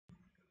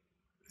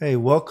Hey,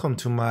 welcome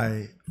to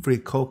my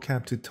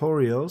Freecodecamp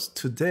tutorials.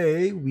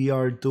 Today we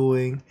are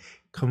doing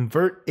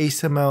convert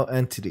HTML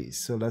entities.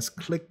 So let's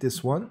click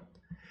this one.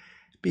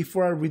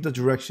 Before I read the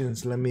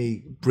directions, let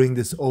me bring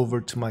this over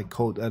to my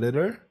code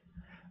editor.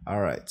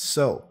 All right,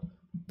 so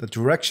the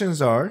directions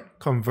are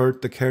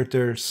convert the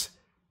characters,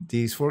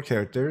 these 4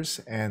 characters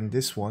and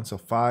this one, so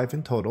 5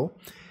 in total,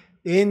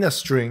 in a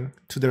string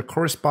to their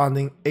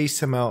corresponding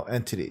HTML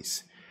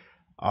entities.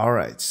 All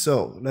right,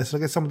 so let's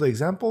look at some of the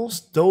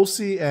examples.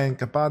 Dolce and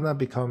Gabbana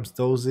becomes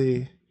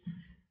Dolce,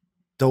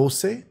 is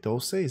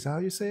that how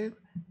you say it?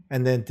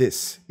 And then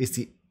this is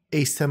the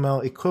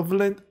HTML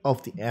equivalent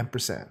of the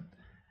ampersand.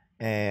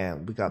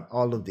 And we got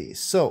all of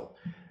these. So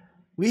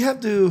we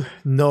have to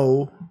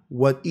know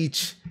what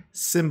each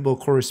symbol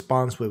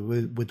corresponds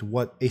with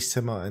what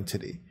HTML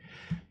entity.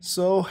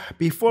 So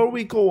before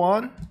we go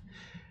on,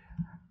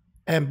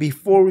 and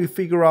before we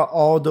figure out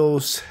all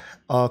those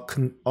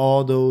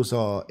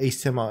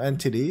HTML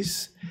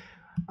entities,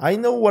 I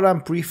know what I'm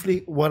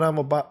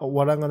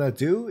gonna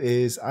do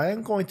is I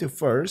am going to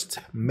first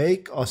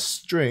make a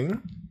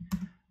string,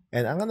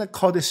 and I'm gonna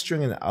call this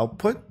string an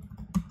output,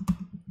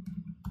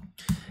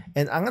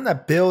 and I'm gonna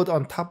build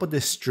on top of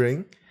this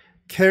string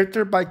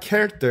character by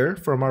character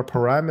from our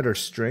parameter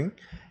string.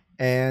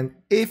 And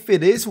if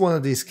it is one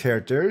of these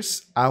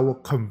characters, I will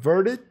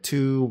convert it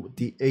to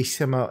the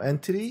HTML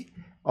entity.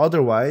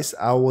 Otherwise,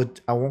 I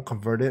won't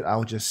convert it.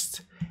 I'll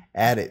just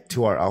add it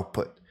to our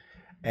output.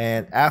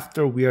 And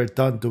after we are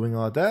done doing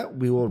all that,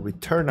 we will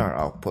return our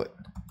output.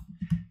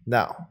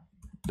 Now,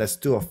 let's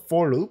do a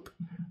for loop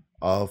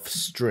of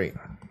string.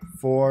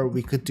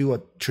 We could do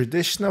a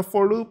traditional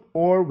for loop,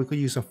 or we could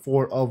use a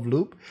for of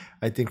loop.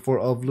 I think for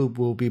of loop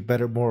will be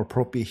better, more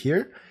appropriate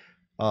here.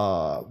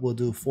 We'll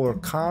do for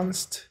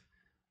const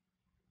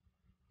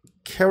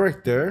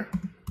character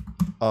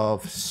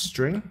of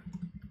string,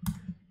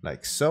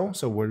 like so.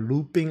 So we're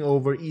looping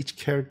over each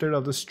character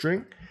of the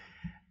string.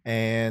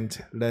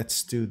 And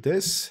let's do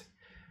this.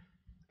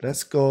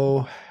 Let's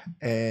go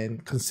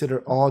and consider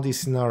all these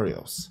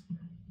scenarios.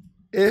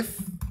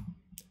 If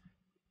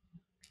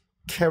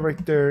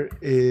character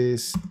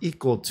is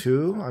equal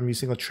to, I'm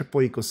using a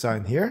triple equal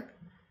sign here,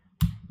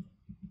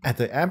 at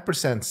the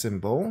ampersand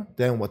symbol,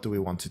 then what do we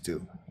want to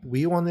do?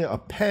 We want to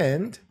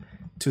append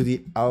to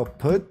the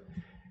output,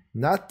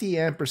 not the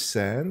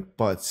ampersand,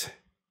 but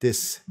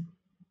this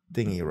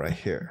thingy right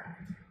here.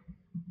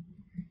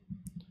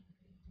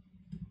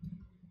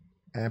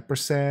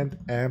 Ampersand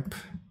amp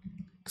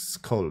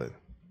colon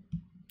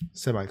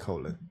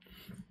semicolon.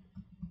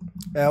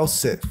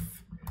 Else if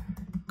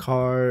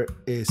char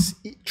is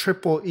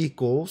triple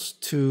equals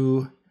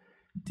to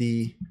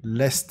the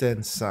less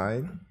than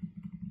sign,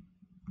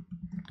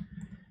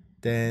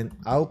 then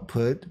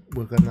output,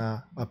 we're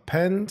gonna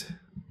append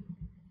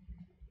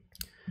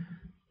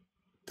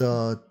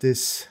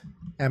this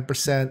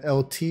ampersand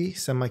lt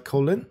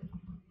semicolon.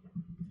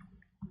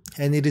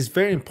 And it is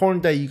very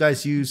important that you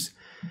guys use,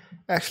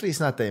 actually it's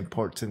not that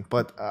important,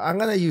 but I'm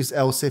gonna use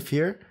else if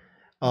here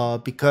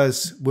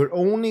because we're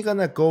only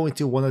gonna go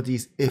into one of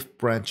these if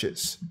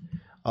branches.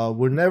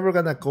 We're never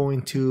gonna go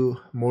into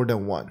more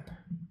than one.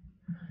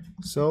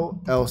 So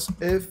else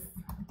if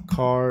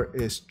char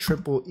is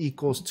triple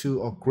equals to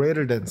or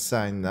greater than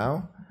sign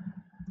now,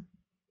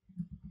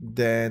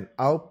 then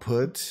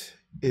output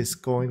is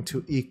going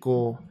to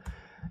equal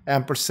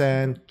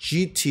ampersand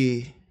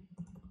gt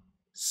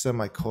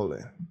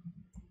semicolon.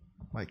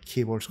 My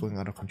keyboard's going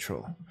out of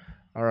control.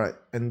 All right,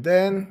 and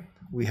then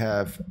we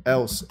have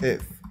else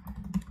if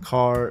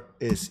char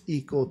is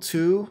equal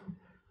to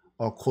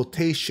a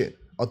quotation,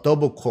 a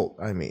double quote,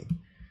 I mean.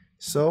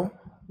 So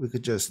we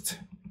could just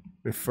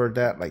refer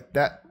that like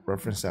that,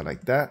 reference that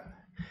like that.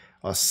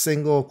 A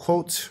single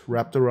quote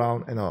wrapped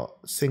around and a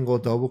single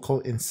double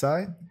quote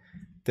inside.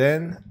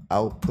 Then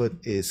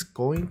output is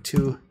going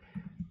to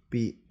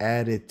be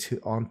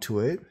added onto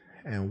it.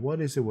 And what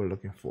is it we're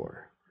looking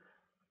for?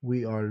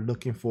 We are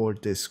looking for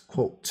this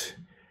quote,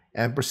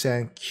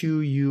 ampersand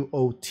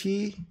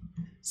QUOT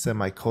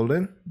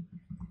semicolon.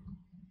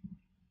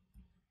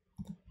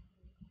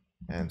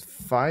 And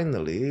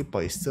finally,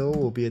 but it still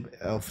will be an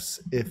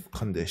else if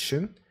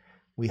condition,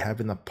 we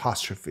have an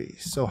apostrophe.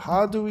 So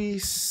how do we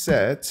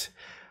set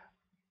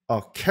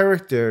a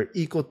character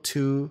equal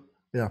to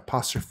an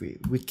apostrophe?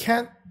 We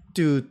can't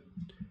do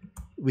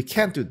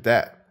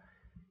that,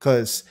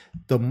 because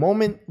the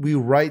moment we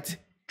write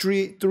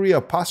three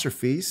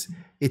apostrophes,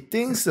 it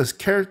thinks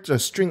the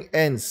string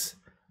ends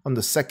on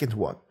the second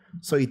one.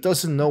 So it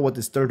doesn't know what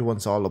this third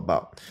one's all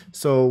about.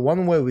 So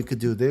one way we could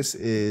do this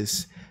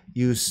is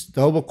use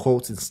double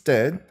quotes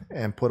instead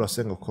and put a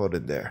single quote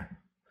in there.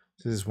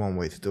 This is one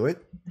way to do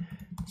it.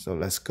 So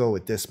let's go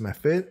with this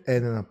method.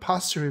 And an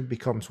apostrophe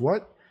becomes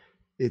what?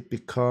 It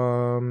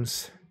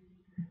becomes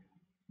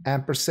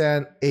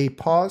ampersand a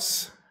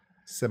pause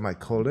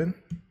semicolon.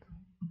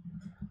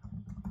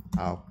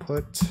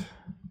 Output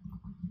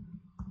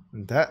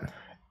that.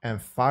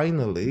 And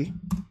finally,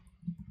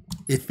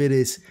 if it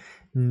is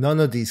none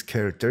of these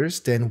characters,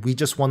 then we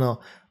just want to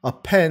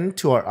append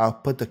to our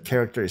output the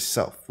character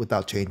itself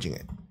without changing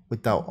it.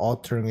 without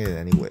altering it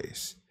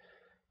anyways.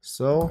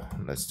 So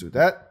let's do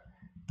that.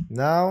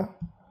 Now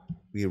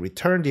we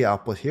return the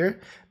output here.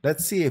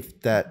 Let's see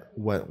if that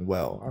went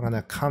well. I'm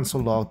gonna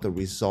console log the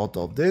result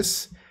of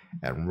this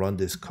and run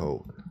this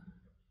code.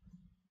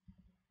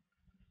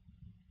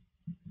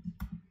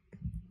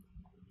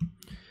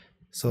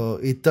 So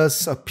it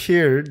does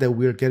appear that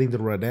we're getting the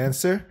right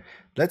answer.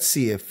 Let's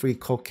see if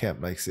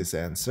Freecodecamp likes this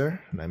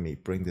answer. Let me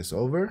bring this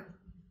over.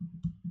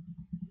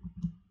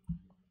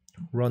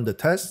 Run the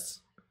tests,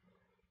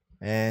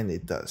 and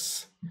it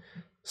does.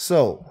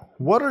 So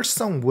what are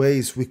some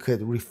ways we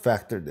could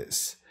refactor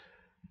this?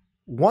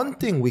 One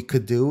thing we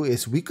could do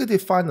is we could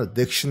define a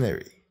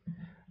dictionary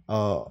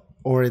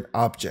or an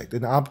object.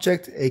 An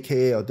object,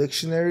 aka a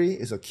dictionary,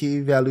 is a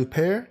key value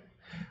pair.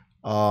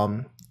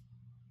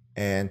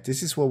 And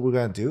this is what we're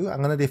going to do.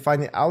 I'm going to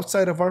define it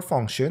outside of our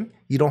function.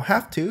 You don't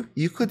have to.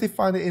 You could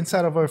define it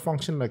inside of our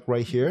function like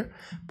right here.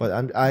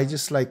 But I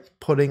just like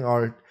putting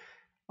our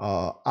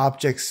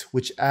objects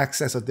which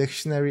acts as a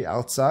dictionary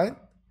outside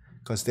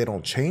because they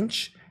don't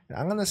change. And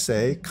I'm going to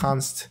say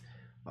const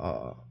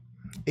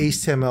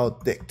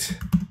HTML dict,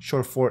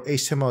 short for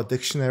HTML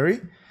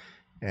dictionary.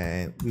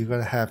 And we're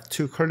going to have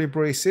two curly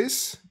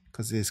braces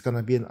because it's going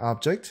to be an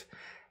object.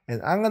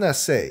 And I'm going to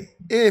say,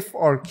 if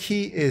our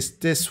key is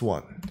this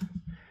one,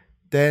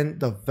 then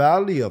the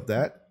value of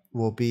that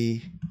will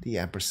be the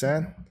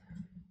ampersand.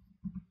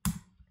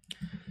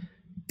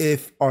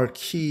 If our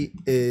key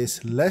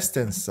is less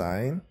than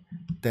sign,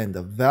 then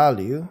the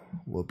value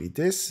will be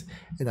this.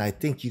 And I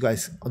think you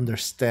guys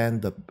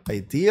understand the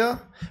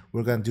idea.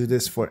 We're going to do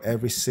this for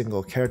every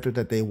single character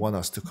that they want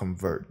us to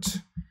convert.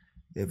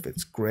 If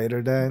it's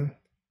greater than,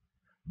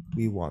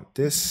 we want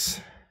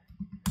this.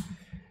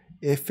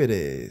 If it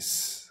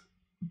is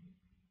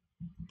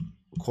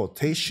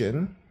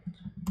quotation,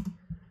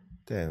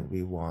 then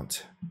we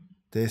want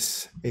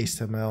this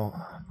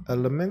HTML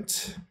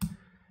element.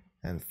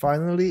 And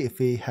finally, if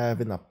we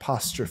have an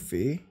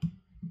apostrophe,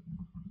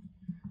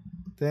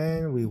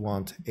 then we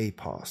want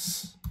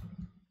apos,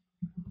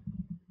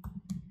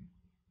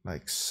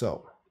 like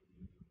so.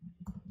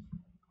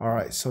 All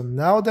right, so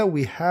now that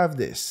we have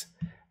this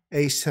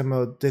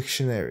HTML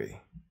dictionary,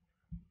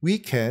 we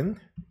can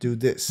do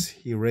this,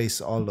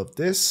 erase all of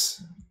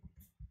this.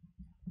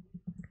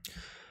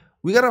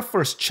 We gotta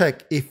first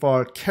check if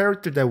our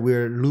character that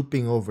we're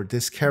looping over,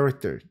 this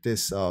character,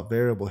 this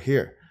variable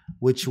here,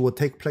 which will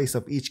take place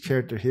of each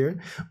character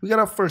here, we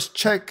gotta first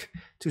check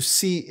to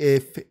see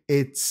if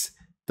it's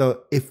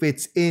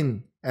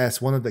in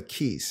as one of the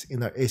keys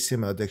in our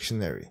HTML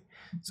dictionary.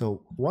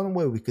 So one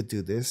way we could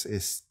do this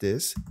is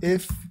this: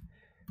 if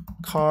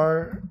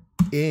car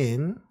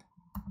in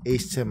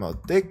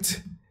HTML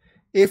dict,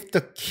 if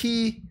the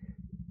key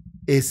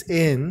is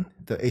in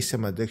the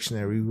HTML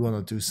dictionary, we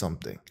want to do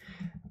something.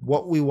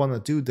 What we want to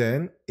do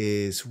then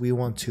is we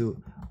want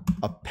to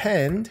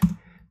append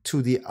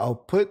to the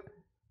output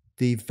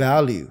the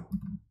value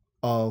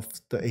of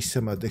the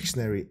HTML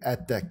dictionary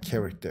at that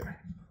character.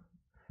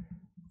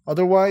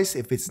 Otherwise,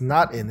 if it's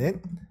not in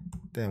it,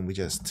 then we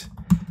just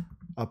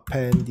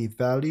append the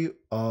value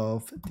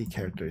of the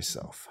character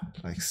itself,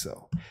 like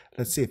so.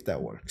 Let's see if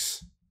that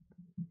works.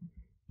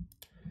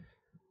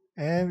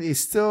 And it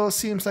still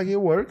seems like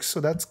it works, so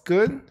that's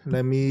good.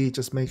 Let me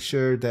just make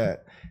sure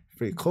that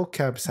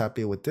Freecodecamp is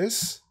happy with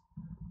this.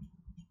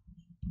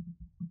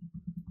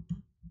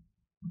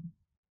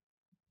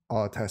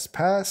 All tests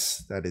pass,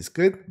 that is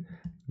good.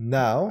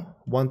 Now,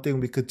 one thing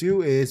we could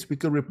do is we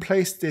could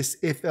replace this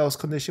if-else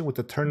condition with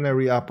a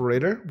ternary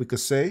operator. We could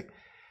say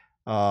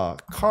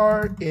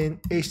car in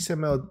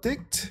HTML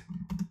dict,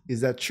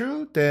 is that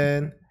true?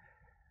 Then,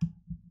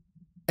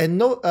 and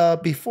note,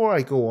 before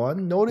I go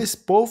on, notice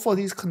both of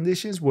these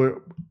conditions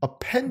were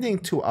appending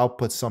to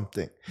output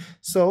something.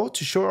 So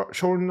to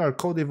shorten our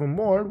code even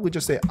more, we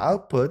just say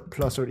output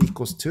plus or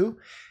equals to,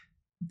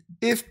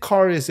 if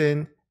car is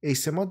in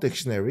HTML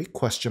dictionary,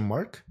 question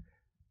mark,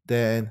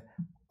 then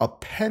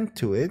append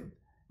to it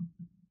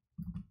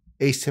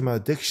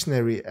HTML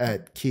dictionary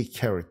at key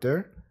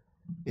character.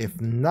 If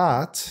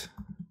not,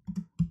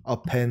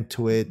 append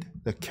to it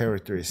the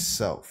character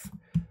itself.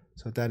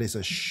 So that is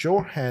a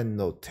shorthand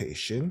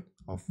notation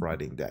of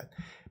writing that.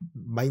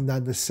 Might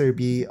not necessarily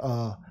be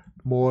a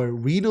more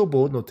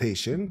readable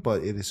notation,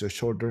 but it is a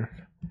shorter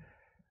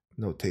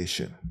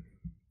notation.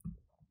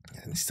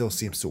 And it still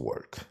seems to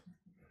work.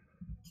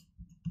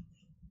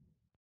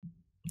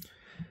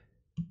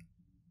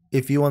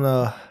 If you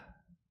want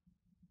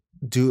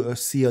to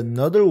see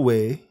another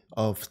way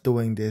of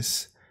doing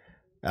this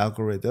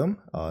algorithm,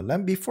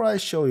 before I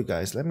show you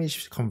guys, let me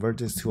convert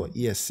this to an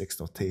ES6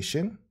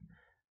 notation.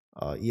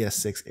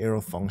 ES6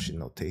 arrow function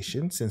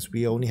notation. Since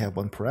we only have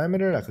one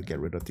parameter, I could get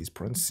rid of these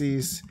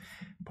parentheses,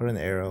 put an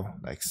arrow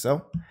like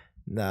so.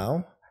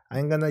 Now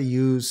I'm gonna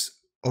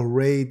use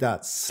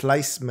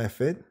array.slice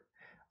method.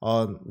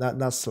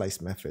 Not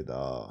slice method.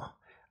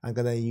 I'm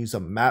gonna use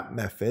a map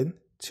method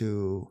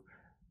to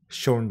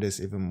shorten this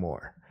even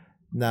more.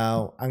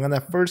 Now, I'm gonna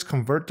first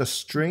convert the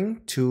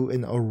string to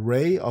an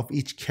array of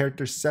each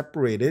character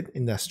separated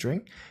in that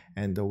string.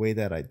 And the way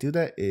that I do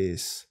that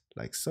is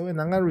like so, and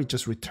I'm gonna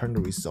just return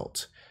the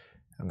result.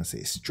 I'm gonna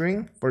say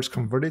string, first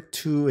convert it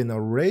to an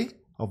array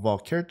of all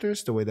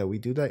characters. The way that we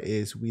do that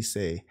is we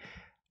say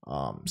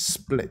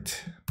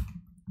split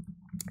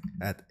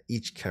at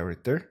each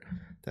character.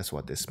 That's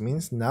what this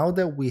means. Now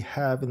that we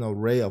have an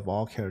array of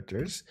all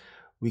characters,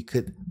 we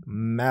could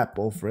map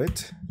over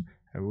it.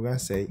 And we're going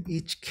to say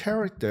each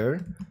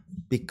character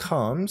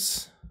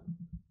becomes,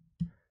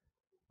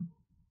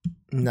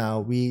 now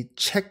we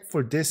check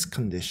for this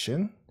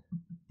condition.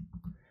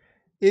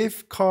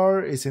 If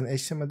car is in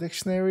HTML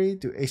dictionary,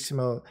 do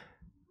HTML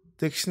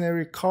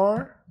dictionary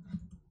car,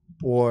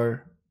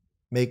 or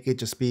make it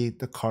just be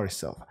the car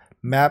itself.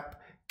 Map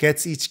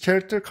gets each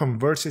character,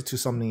 converts it to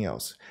something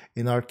else.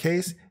 In our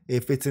case,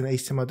 if it's an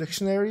HTML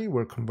dictionary,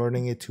 we're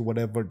converting it to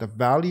whatever the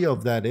value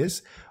of that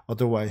is.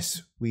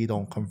 Otherwise, we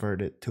don't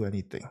convert it to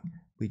anything.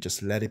 We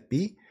just let it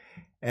be.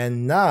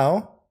 And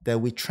now that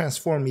we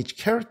transform each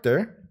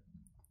character,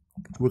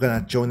 we're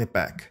gonna join it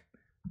back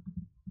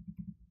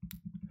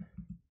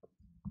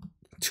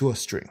to a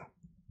string.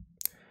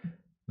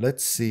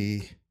 Let's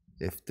see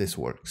if this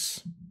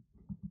works.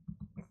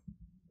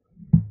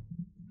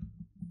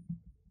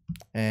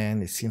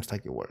 And it seems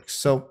like it works.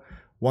 So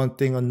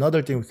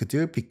another thing we could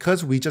do,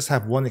 because we just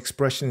have one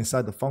expression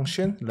inside the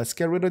function, let's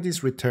get rid of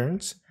these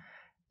returns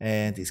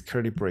and these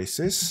curly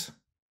braces,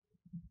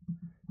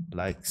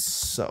 like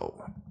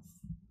so.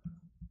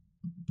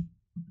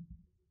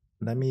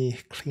 Let me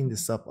clean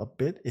this up a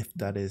bit if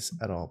that is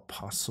at all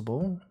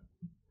possible.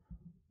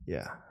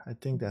 Yeah, I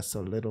think that's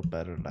a little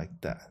better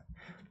like that.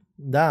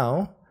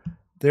 Now,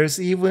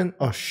 there's even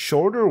a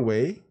shorter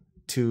way,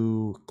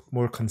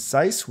 more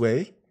concise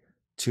way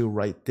to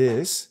write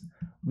this.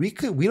 We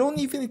don't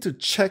even need to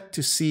check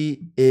to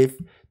see if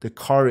the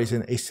car is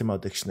in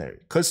HTML dictionary,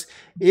 because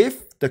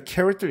if the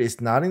character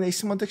is not in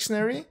HTML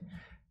dictionary,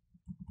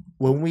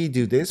 when we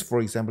do this,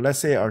 for example, let's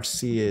say our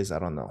C is, I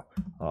don't know,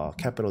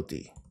 capital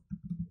D,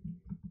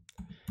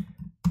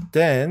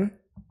 then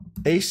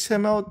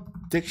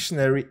HTML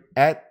dictionary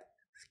at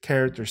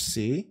character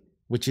C,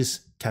 which is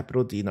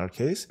capital D in our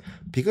case,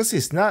 because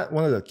it's not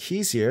one of the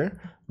keys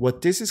here,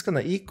 what this is going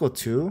to equal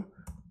to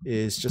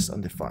is just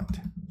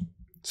undefined.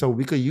 So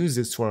we could use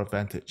this to our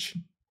advantage.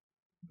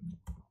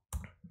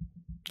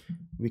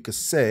 We could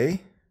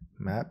say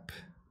map,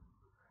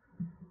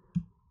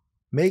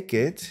 make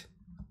it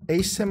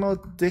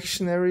HTML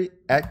dictionary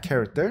at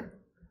character,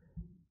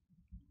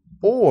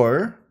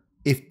 or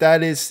if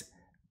that is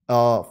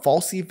a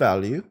falsy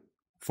value,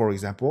 for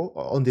example,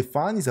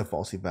 undefined is a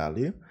falsy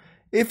value.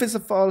 If it's a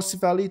falsy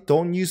value,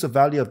 don't use a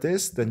value of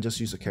this, then just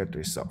use the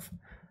character itself.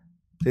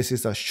 This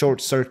is a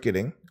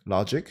short-circuiting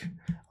logic.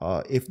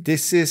 If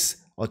this is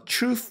a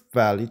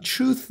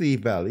truthy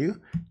value,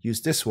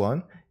 use this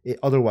one.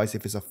 Otherwise,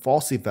 if it's a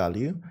falsy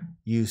value,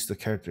 use the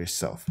character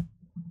itself.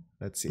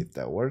 Let's see if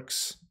that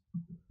works.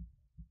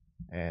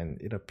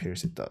 And it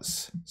appears it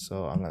does.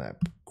 So I'm gonna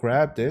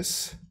grab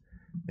this.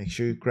 Make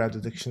sure you grab the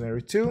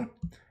dictionary too,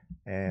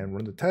 and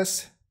run the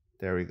test.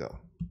 There we go.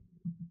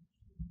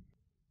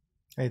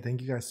 Hey,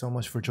 thank you guys so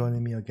much for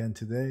joining me again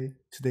today.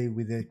 Today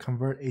we did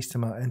convert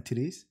HTML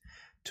entities.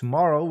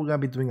 Tomorrow we're gonna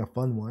be doing a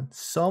fun one,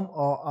 sum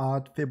all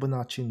odd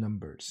Fibonacci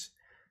numbers.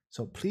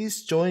 So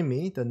please join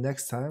me the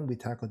next time we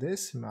tackle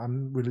this.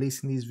 I'm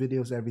releasing these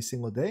videos every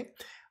single day,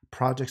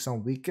 projects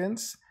on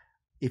weekends.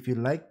 If you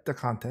like the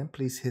content,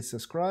 please hit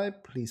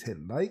subscribe, please hit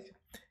like,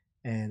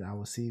 and I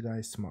will see you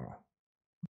guys tomorrow.